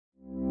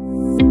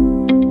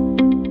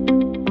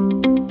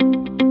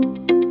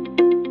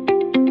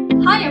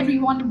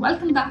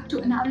welcome back to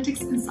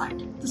Analytics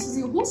Insight. This is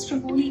your host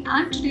Rangoli,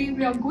 and today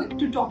we are going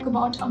to talk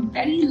about a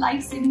very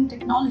life-saving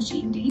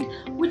technology indeed,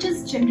 which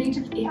is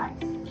generative AI.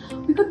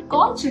 We could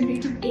call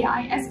generative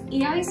AI as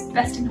AI's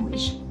best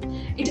innovation.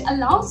 It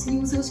allows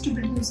users to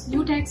produce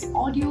new text,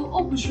 audio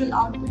or visual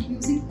output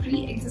using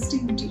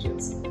pre-existing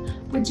materials.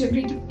 With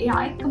generative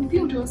AI,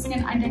 computers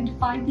can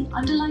identify the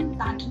underlying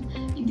pattern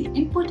in the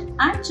input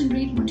and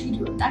generate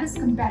material that is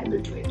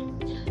comparable to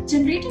it.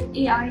 Generative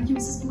AI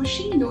uses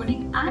machine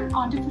learning and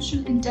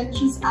artificial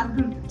intelligence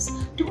algorithms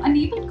to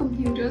enable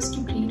computers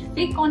to create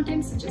fake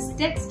content such as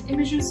text,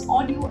 images,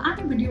 audio,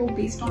 and video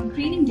based on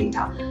training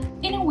data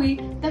in a way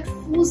that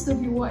fools the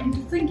viewer into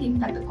thinking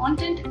that the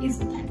content is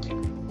authentic.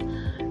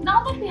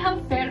 Now that we have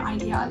a fair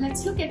idea,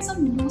 let's look at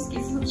some use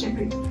cases of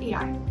generative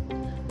AI.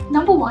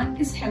 Number one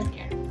is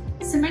healthcare.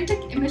 Semantic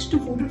image to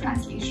photo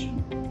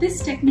translation.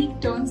 This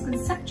technique turns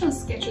conceptual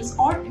sketches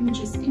or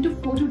images into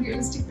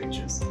photorealistic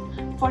pictures.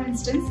 For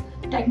instance,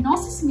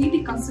 diagnosis may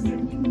be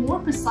considerably more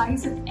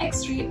precise if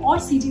X-ray or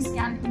CT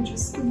scan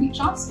images could be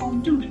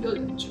transformed to real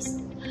images.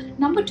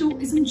 Number two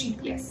is in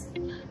GPS.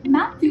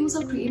 Map views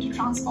are created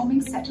transforming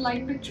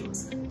satellite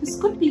pictures. This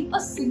could be a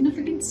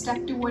significant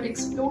step toward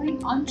exploring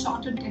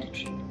uncharted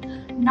territory.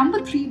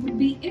 Number three would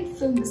be in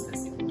film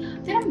business.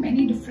 There are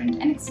many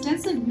different and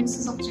extensive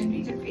uses of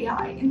generative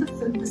AI in the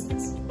film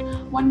business.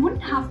 One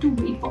wouldn't have to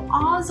wait for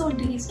hours or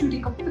days to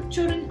take a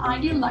picture in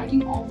ideal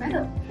lighting or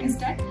weather.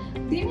 Instead,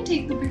 they may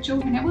take the picture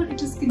whenever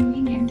it is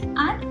convenient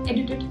and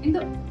edit it in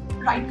the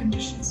right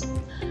conditions.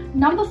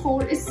 Number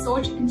four is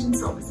search engine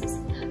services.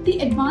 The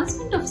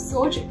advancement of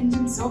search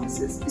engine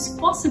services is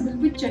possible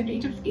with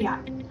generative AI.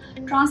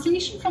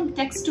 Translation from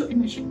text to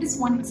image is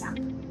one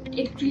example.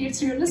 It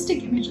creates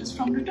realistic images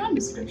from written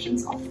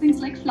descriptions of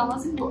things like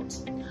flowers and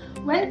birds.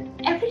 Well,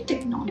 every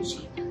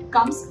technology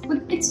comes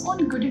with its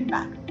own good and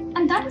bad,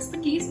 and that is the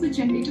case with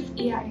generative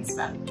AI as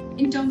well.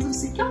 In terms of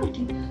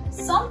security,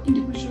 some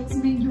individuals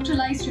may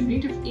utilize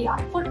generative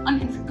AI for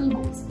unethical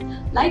goals,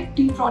 like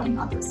defrauding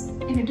others.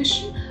 In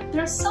addition,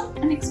 there are some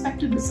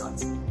unexpected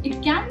results.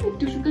 It can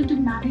be difficult to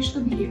manage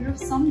the behavior of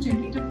some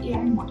generative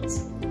AI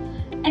models.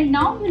 And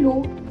now you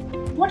know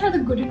what are the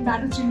good and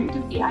bad of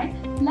generative AI.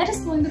 Let us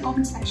know in the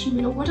comment section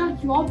below what are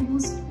your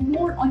views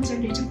more on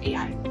generative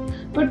AI.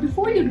 But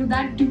before you do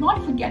that, do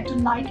not forget to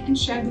like and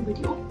share the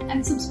video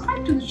and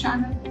subscribe to the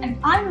channel, and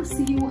I will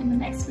see you in the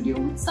next video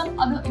with some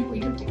other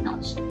innovative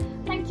technology.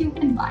 Thank you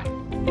and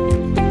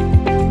bye.